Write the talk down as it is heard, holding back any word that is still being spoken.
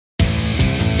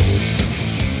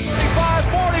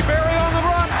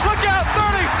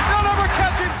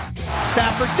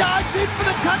Shepard dives in for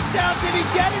the touchdown. Did he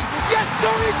get it? Yes,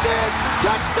 sir, he did.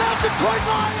 Touchdown, Detroit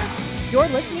Lions. You're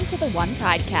listening to the One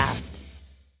Pridecast.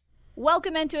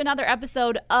 Welcome into another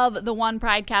episode of the One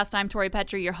Pridecast. I'm Tori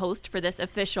Petrie, your host for this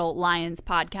official Lions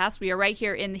podcast. We are right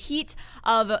here in the heat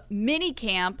of mini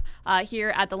camp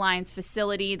here at the Lions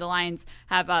facility. The Lions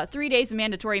have 3 days of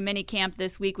mandatory mini camp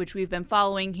this week, which we've been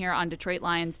following here on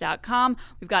DetroitLions.com.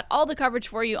 We've got all the coverage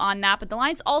for you on that, but the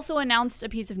Lions also announced a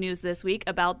piece of news this week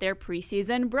about their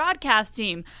preseason broadcast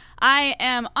team. I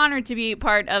am honored to be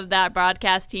part of that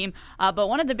broadcast team, but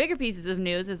one of the bigger pieces of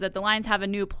news is that the Lions have a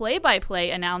new play-by-play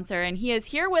announcer, and he is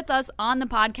here with us on the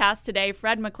podcast today,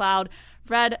 Fred McLeod.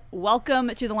 Fred, welcome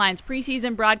to the Lions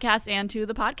preseason broadcast and to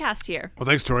the podcast here. Well,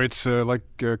 thanks, Tori. It's like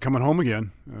coming home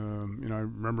again. I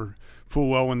remember full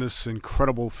well when this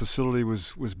incredible facility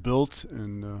was built,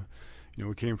 and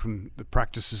we came from the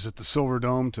practices at the Silver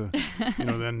Dome to,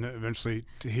 then eventually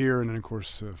to here, and then, of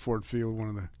course, Ford Field, one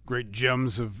of the great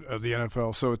gems of the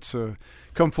NFL. So it's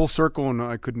come full circle, and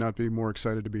I could not be more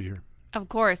excited to be here. Of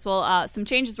course. Well, some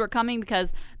changes were coming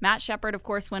because Matt Shepard, of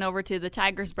course, went over to the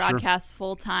Tigers broadcast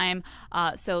full-time.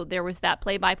 So there was that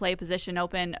play-by-play position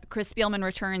open. Chris Spielman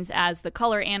returns as the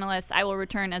color analyst. I will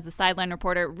return as the sideline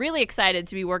reporter. Really excited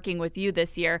to be working with you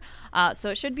this year. So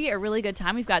it should be a really good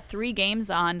time. We've got 3 games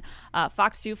on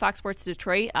Fox 2, Fox Sports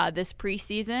Detroit this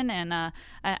preseason, and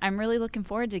I'm really looking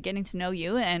forward to getting to know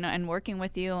you and working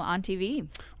with you on TV.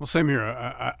 Well, same here.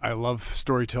 I love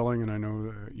storytelling, and I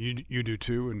know you do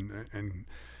too, and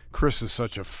Chris is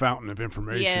such a fountain of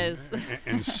information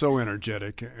and so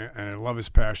energetic, and I love his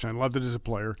passion. I loved it as a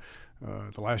player.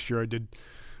 The last year I did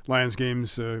Lions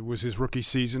games was his rookie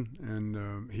season,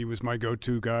 and he was my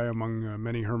go-to guy among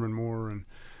many Herman Moore and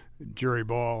Jerry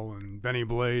Ball and Benny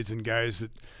Blades and guys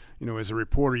that, as a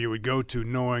reporter you would go to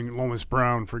knowing Lomas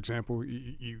Brown, for example.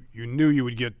 You knew you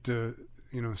would get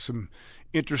some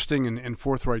interesting and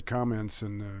forthright comments,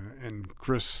 and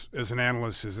Chris as an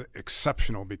analyst is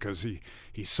exceptional because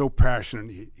he's so passionate.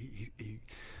 He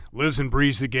lives and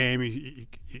breathes the game.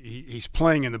 He's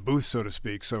playing in the booth, so to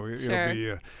speak. So it'll be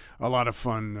a lot of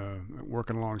fun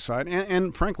working alongside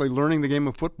and frankly learning the game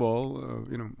of football.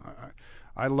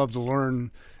 I love to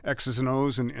learn X's and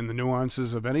O's and the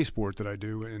nuances of any sport that I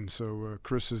do, and so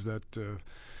Chris is that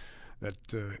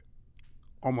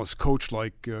almost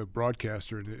coach-like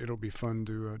broadcaster, and it'll be fun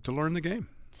to learn the game.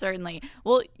 Certainly.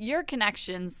 Well, your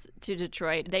connections to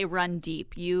Detroit, they run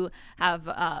deep. You have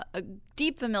a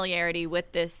deep familiarity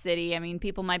with this city. I mean,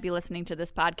 people might be listening to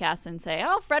this podcast and say,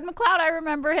 oh, Fred McLeod, I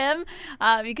remember him,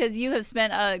 because you have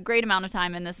spent a great amount of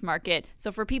time in this market.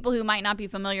 So for people who might not be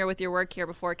familiar with your work here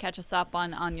before, catch us up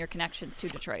on your connections to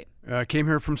Detroit. I came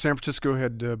here from San Francisco,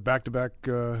 had back-to-back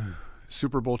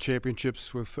Super Bowl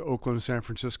championships with Oakland and San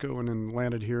Francisco, and then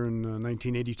landed here in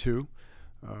 1982.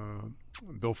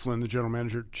 Bill Flynn, the general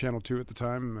manager at Channel 2 at the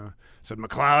time, said,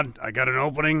 McLeod, I got an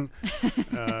opening.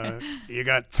 You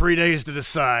got 3 days to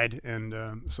decide. And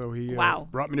so he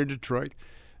brought me to Detroit.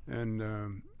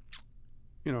 And,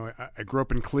 I grew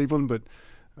up in Cleveland, but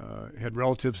had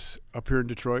relatives up here in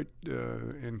Detroit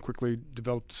and quickly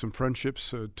developed some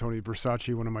friendships. Tony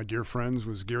Versace, one of my dear friends,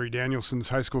 was Gary Danielson's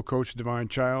high school coach at Divine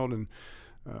Child, and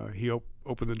he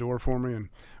opened the door for me. And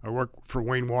I worked for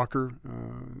Wayne Walker,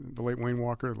 the late Wayne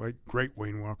Walker, great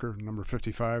Wayne Walker, number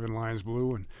 55 in Lions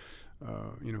Blue,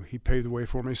 and he paved the way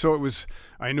for me. So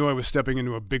I knew I was stepping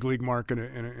into a big league market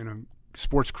in a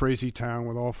sports crazy town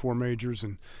with all 4 majors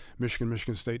and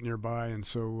Michigan State nearby, and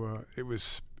so it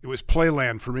was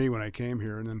playland for me when I came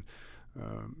here. And then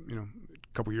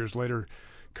a couple years later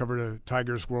covered a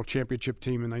Tigers World Championship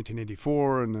team in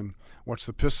 1984, and then watched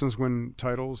the Pistons win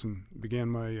titles, and began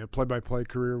my play-by-play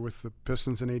career with the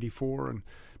Pistons in '84, and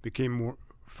became more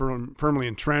firmly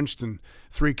entrenched, and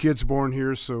 3 kids born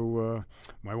here. So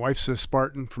my wife's a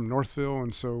Spartan from Northville,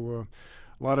 and so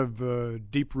a lot of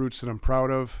deep roots that I'm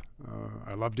proud of.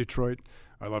 I love Detroit.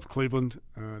 I love Cleveland.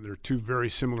 They're 2 very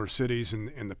similar cities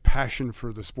in the passion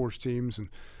for the sports teams, and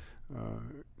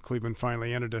Cleveland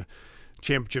finally ended a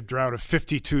championship drought of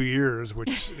 52 years,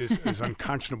 which is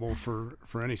unconscionable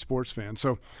for any sports fan.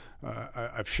 So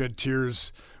I've shed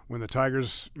tears when the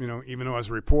Tigers, even though I was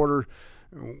a reporter,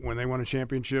 when they won a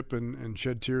championship, and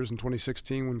shed tears in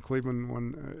 2016 when Cleveland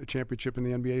won a championship in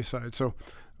the NBA side. So,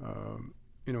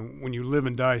 when you live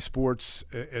and die sports,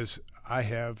 as I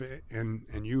have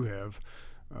and you have,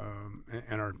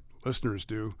 and our listeners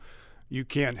do, you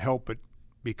can't help but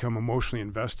become emotionally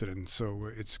invested. And so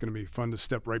it's going to be fun to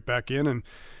step right back in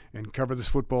and cover this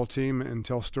football team and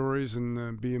tell stories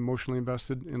and be emotionally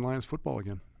invested in Lions football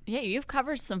again. Yeah, you've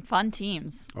covered some fun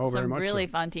teams. Oh, very much some really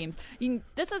so. fun teams.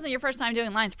 This isn't your first time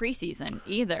doing Lions preseason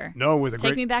either. No, with a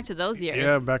Take me back to those years.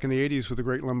 Yeah, back in the 80s with the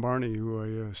great Lem Barney,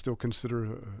 who I still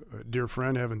consider a dear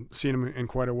friend. Haven't seen him in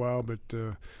quite a while, but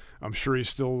I'm sure he's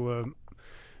still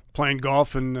playing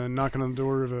golf and knocking on the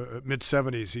door of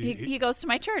mid-70s. He goes to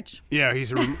my church. Yeah,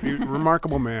 he's a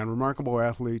remarkable man, remarkable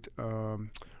athlete,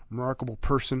 remarkable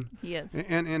person. He is.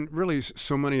 And really,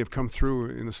 so many have come through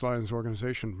in the Lions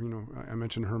organization. You know, I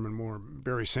mentioned Herman Moore,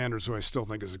 Barry Sanders, who I still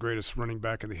think is the greatest running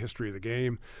back in the history of the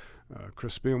game.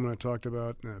 Chris Spielman I talked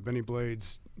about, Benny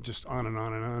Blades, just on and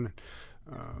on and on.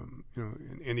 You know,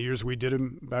 in the years we did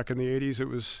him back in the 80s, it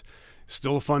was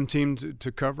still a fun team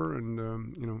to cover.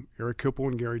 And, you know, Eric Kipple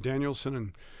and Gary Danielson,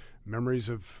 and memories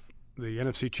of the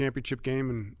NFC Championship game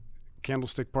in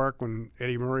Candlestick Park when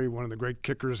Eddie Murray, one of the great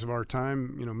kickers of our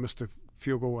time, you know, missed a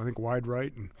field goal, I think, wide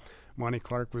right. And Monty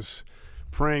Clark was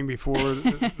praying before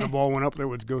the ball went up that it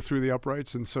would go through the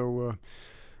uprights. And so,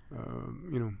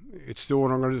 you know, it's still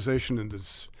an organization that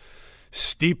is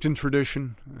steeped in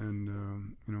tradition.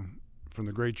 And, you know, from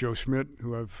the great Joe Schmidt,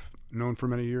 who I've known for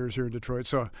many years here in Detroit.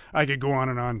 So I could go on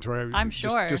and on, Troy. I'm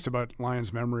sure. Just about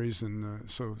Lions memories, and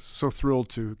so thrilled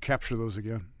to capture those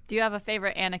again. Do you have a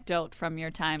favorite anecdote from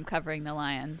your time covering the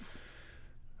Lions?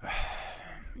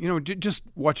 You know, just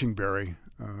watching Barry.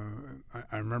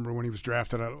 I remember when he was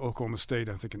drafted out of Oklahoma State,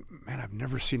 I'm thinking, man, I've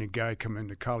never seen a guy come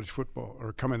into college football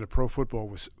or come into pro football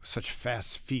with such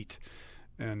fast feet.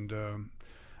 And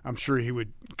I'm sure he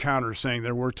would counter saying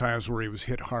there were times where he was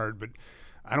hit hard, but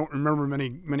I don't remember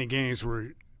many games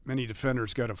where many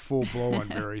defenders got a full blow on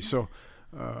Barry. So,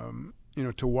 you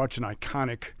know, to watch an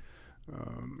iconic,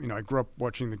 you know, I grew up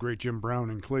watching the great Jim Brown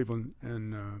in Cleveland,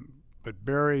 and but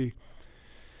Barry,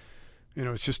 you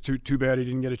know, it's just too bad he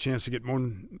didn't get a chance to get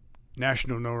more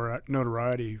national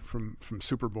notoriety from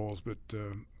Super Bowls. But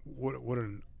what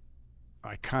an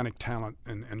iconic talent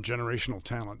and generational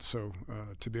talent. So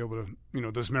to be able to, you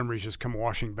know, those memories just come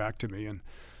washing back to me. And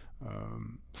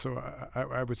so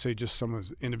I would say just some of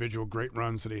his individual great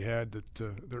runs that he had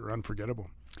that are unforgettable.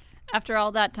 After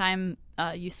all that time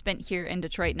you spent here in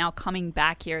Detroit, now coming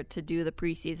back here to do the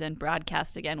preseason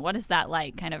broadcast again, what is that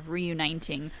like, kind of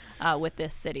reuniting with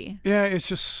this city? Yeah, it's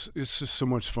just so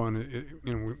much fun.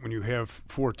 You know, when you have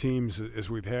four teams, as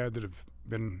we've had, that have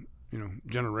been, you know,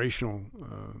 generational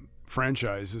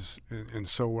franchises and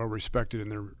so well respected in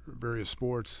their various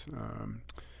sports,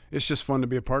 it's just fun to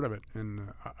be a part of it.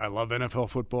 And I love NFL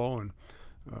football, and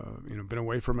you know, been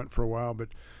away from it for a while, but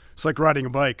it's like riding a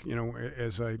bike. You know,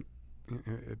 as I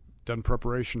done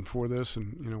preparation for this,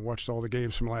 and you know, watched all the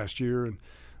games from last year, and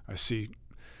I see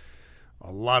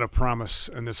a lot of promise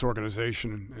in this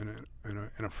organization and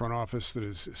in a front office that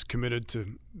is committed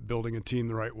to building a team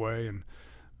the right way. And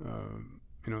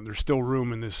you know, there's still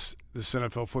room in this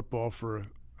NFL football for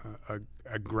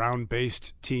a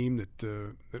ground-based team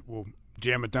that will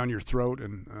jam it down your throat.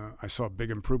 And I saw a big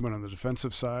improvement on the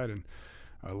defensive side, and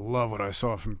I love what I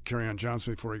saw from Kerryon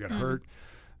Johnson before he got hurt.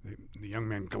 The young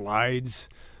man glides.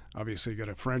 Obviously, you got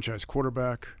a franchise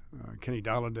quarterback. Kenny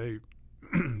Golladay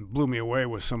blew me away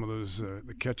with some of those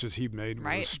the catches he made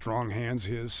with those strong hands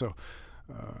of his. So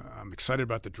I'm excited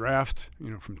about the draft.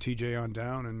 You know, from TJ on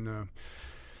down, and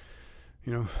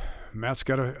you know, Matt's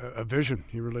got a vision.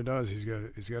 He really does.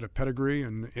 He's got a pedigree,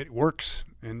 and it works.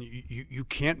 And you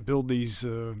can't build these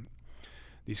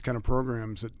kind of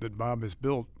programs that Bob has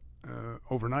built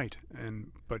overnight.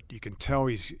 But you can tell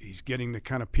he's getting the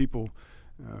kind of people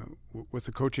with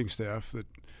the coaching staff that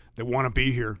want to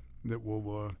be here, that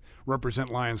will represent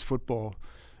Lions football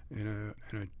in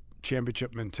a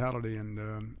championship mentality.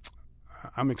 And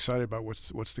I'm excited about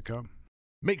what's to come.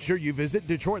 Make sure you visit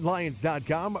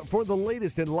DetroitLions.com for the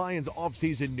latest in Lions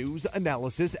offseason news,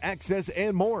 analysis, access,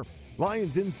 and more.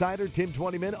 Lions insider Tim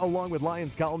Twentyman, along with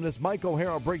Lions columnist Mike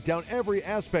O'Hara, break down every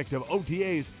aspect of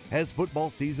OTAs as football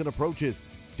season approaches.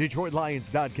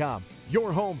 DetroitLions.com,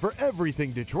 your home for everything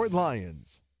Detroit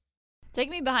Lions. Take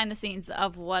me behind the scenes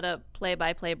of what a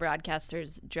play-by-play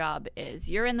broadcaster's job is.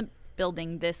 You're in the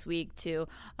building this week to,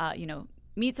 you know,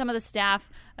 meet some of the staff,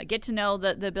 get to know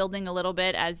the building a little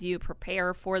bit as you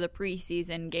prepare for the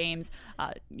preseason games.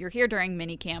 You're here during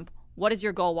minicamp. What is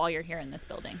your goal while you're here in this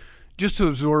building? Just to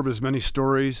absorb as many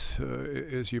stories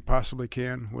as you possibly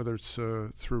can, whether it's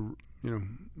through, you know,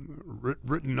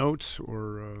 written notes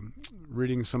or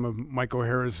reading some of Mike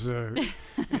O'Hara's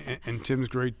and Tim's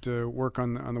great work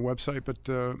on the website. But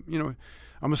you know,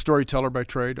 I'm a storyteller by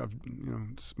trade.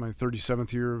 It's my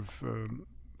 37th year of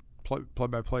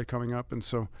play-by-play coming up, and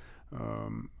so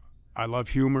I love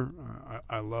humor.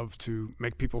 I love to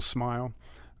make people smile.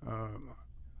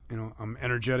 I'm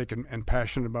energetic and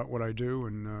passionate about what I do,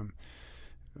 and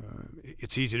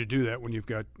it's easy to do that when you've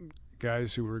got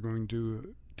guys who are going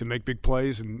to make big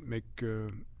plays and make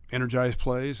energized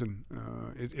plays, and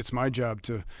it's my job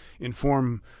to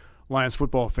inform Lions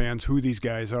football fans who these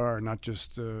guys are, not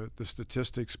just the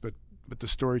statistics, but the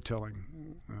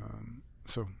storytelling.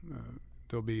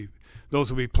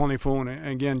 Those will be plentiful, and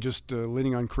again, just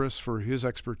leaning on Chris for his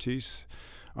expertise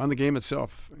on the game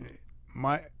itself.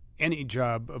 Any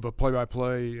job of a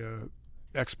play-by-play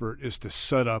expert is to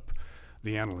set up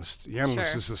the analyst. The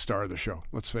analyst is the star of the show.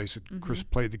 Let's face it. Mm-hmm. Chris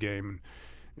played the game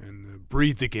and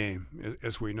breathed the game,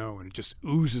 as we know, and it just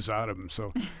oozes out of him.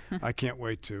 So I can't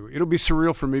wait to. It'll be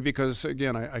surreal for me because,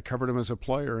 again, I covered him as a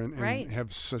player and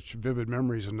have such vivid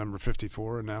memories of number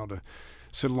 54, and now to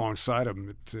sit alongside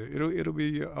him, it'll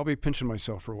be. I'll be pinching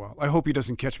myself for a while. I hope he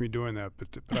doesn't catch me doing that,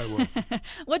 but I will.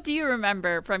 What do you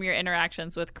remember from your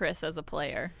interactions with Chris as a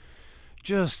player?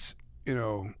 Just,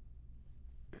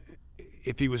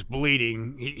 if he was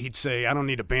bleeding, he'd say, "I don't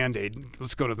need a Band-Aid.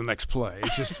 Let's go to the next play."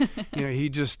 It's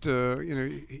just,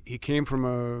 he came from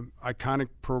a iconic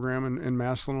program in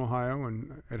Massillon, Ohio,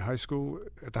 and at the high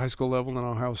school level in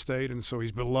Ohio State, and so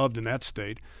he's beloved in that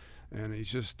state. And he's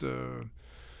just,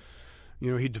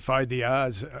 he defied the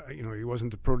odds. He wasn't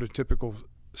the prototypical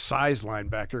size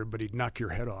linebacker, but he'd knock your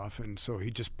head off, and so he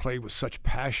just played with such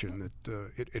passion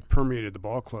that it permeated the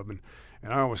ball club.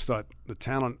 And I always thought the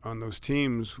talent on those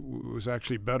teams was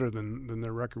actually better than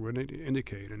their record would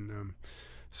indicate. And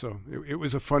so it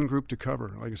was a fun group to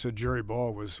cover. Like I said, Jerry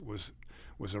Ball was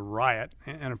a riot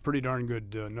and a pretty darn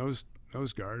good nose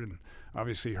guard. And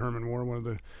obviously Herman Moore, one of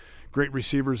the great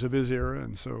receivers of his era.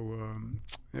 And so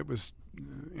it was,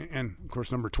 and of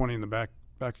course number 20 in the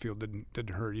backfield didn't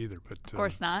hurt either. But of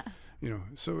course not.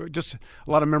 So just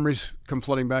a lot of memories come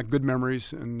flooding back, good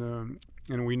memories, and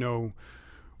we know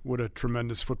what a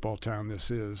tremendous football town this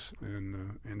is,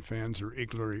 and fans are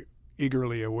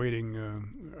eagerly awaiting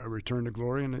a return to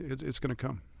glory, and it's going to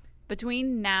come.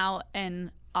 Between now and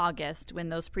August, when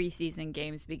those preseason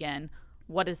games begin,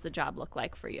 what does the job look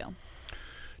like for you?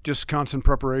 Just constant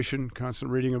preparation,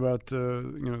 constant reading about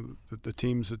the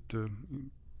teams that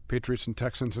Patriots and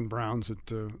Texans and Browns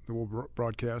that will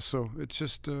broadcast. So it's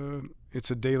just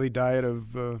it's a daily diet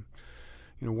of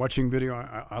watching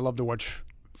video. I love to watch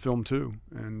film too,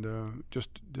 and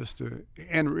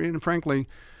and frankly,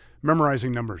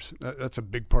 memorizing numbers. That's a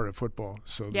big part of football.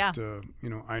 So that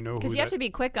I know because you have to be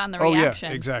quick on the reaction.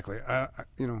 Yeah, exactly.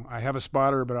 I have a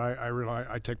spotter, but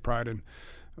I take pride in.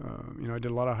 I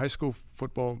did a lot of high school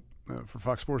football for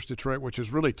Fox Sports Detroit, which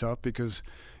is really tough because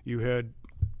you had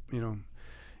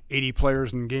 80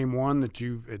 players in game one that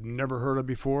you had never heard of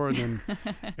before, and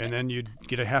then you'd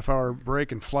get a half-hour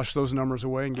break and flush those numbers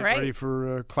away and get ready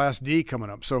for Class D coming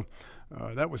up. So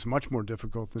that was much more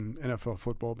difficult than NFL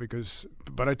football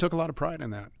but I took a lot of pride in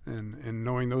that and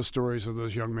knowing those stories of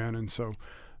those young men. And so,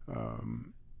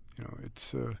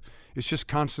 it's just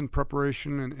constant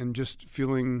preparation and just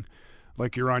feeling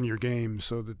like you're on your game,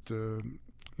 so that there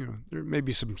may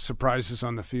be some surprises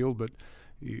on the field, but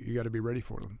you got to be ready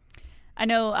for them. I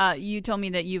know you told me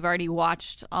that you've already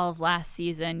watched all of last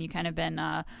season. You kind of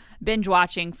been binge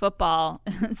watching football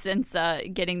since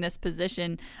getting this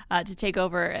position to take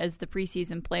over as the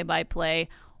preseason play-by-play.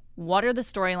 What are the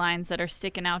storylines that are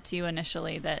sticking out to you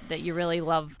initially that you really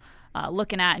love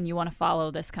looking at and you want to follow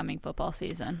this coming football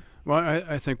season? Well,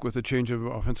 I think with the change of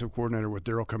offensive coordinator with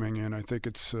Darryl coming in, I think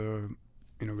it's going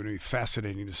to be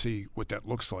fascinating to see what that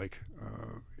looks like.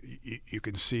 You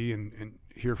can see and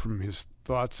hear from his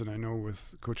thoughts, and I know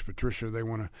with Coach Patricia, they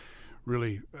want to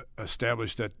really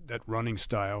establish that running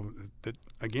style that,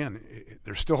 again,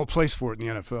 there's still a place for it in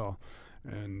the NFL.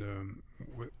 And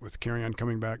with Kerryon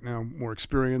coming back now, more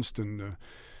experienced, and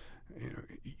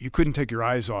you couldn't take your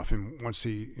eyes off him once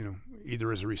he,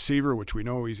 either as a receiver, which we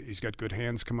know he's got good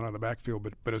hands coming out of the backfield,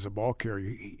 but as a ball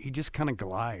carrier, he just kind of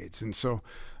glides. And so,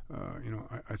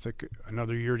 I think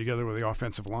another year together with the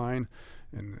offensive line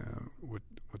and what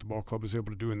the ball club was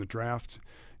able to do in the draft,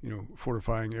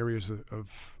 fortifying areas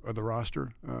of the roster.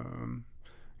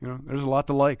 There's a lot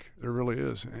to like. There really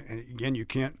is. And again, you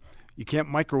can't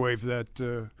microwave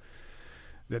that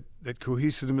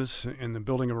cohesiveness in the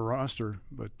building of a roster.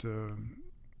 But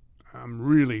I'm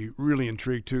really, really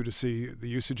intrigued too to see the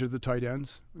usage of the tight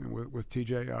ends with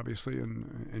TJ obviously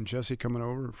and Jesse coming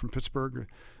over from Pittsburgh.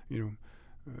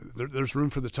 There's room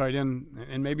for the tight end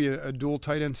and maybe a dual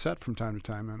tight end set from time to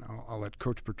time, and I'll let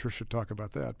Coach Patricia talk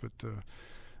about that. But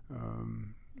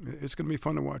it's going to be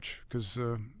fun to watch because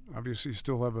obviously you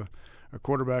still have a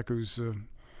quarterback who's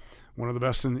one of the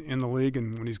best in the league,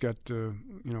 and when he's got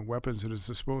weapons at his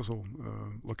disposal,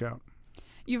 look out.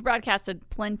 You've broadcasted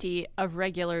plenty of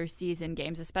regular season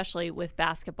games, especially with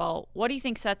basketball. What do you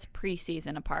think sets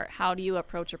preseason apart? How do you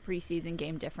approach a preseason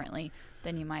game differently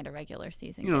than you might a regular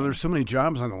season game? There's so many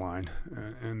jobs on the line,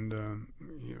 and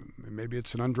maybe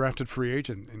it's an undrafted free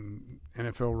agent, and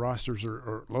NFL rosters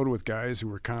are loaded with guys who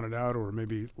were counted out, or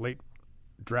maybe late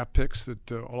draft picks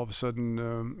that all of a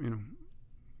sudden,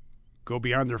 go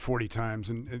beyond their 40 times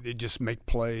and they just make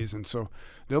plays. And so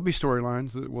there'll be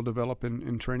storylines that will develop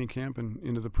in training camp and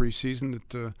into the preseason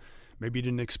that maybe you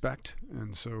didn't expect.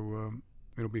 And so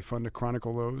it'll be fun to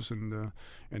chronicle those and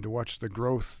to watch the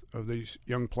growth of these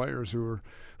young players who are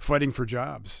fighting for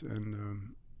jobs.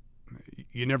 And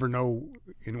you never know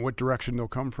in what direction they'll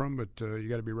come from, but you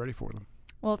got to be ready for them.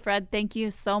 Well, Fred, thank you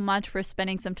so much for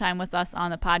spending some time with us on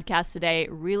the podcast today.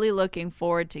 Really looking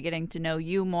forward to getting to know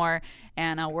you more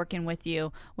and working with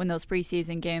you when those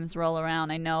preseason games roll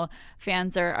around. I know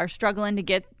fans are struggling to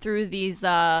get through these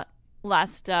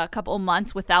last couple of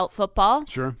months without football.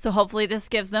 Sure. So hopefully this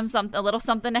gives them a little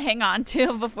something to hang on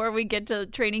to before we get to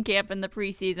training camp and the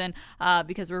preseason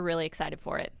because we're really excited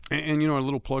for it. And a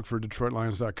little plug for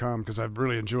DetroitLions.com, because I've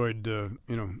really enjoyed,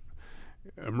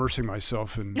 immersing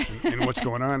myself in what's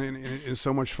going on, and it's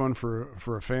so much fun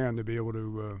for a fan to be able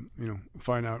to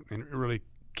find out and really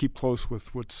keep close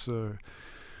with what's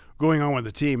going on with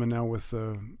the team. And now with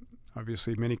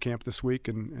obviously mini camp this week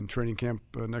and training camp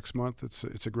next month,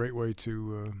 it's a great way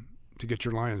to get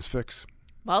your Lions fix.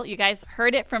 Well, you guys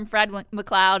heard it from Fred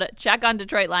McLeod. Check on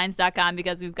DetroitLions.com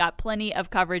because we've got plenty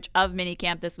of coverage of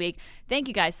minicamp this week. Thank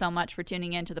you guys so much for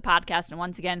tuning in to the podcast. And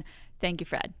once again, thank you,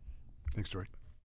 Fred. Thanks, Tori.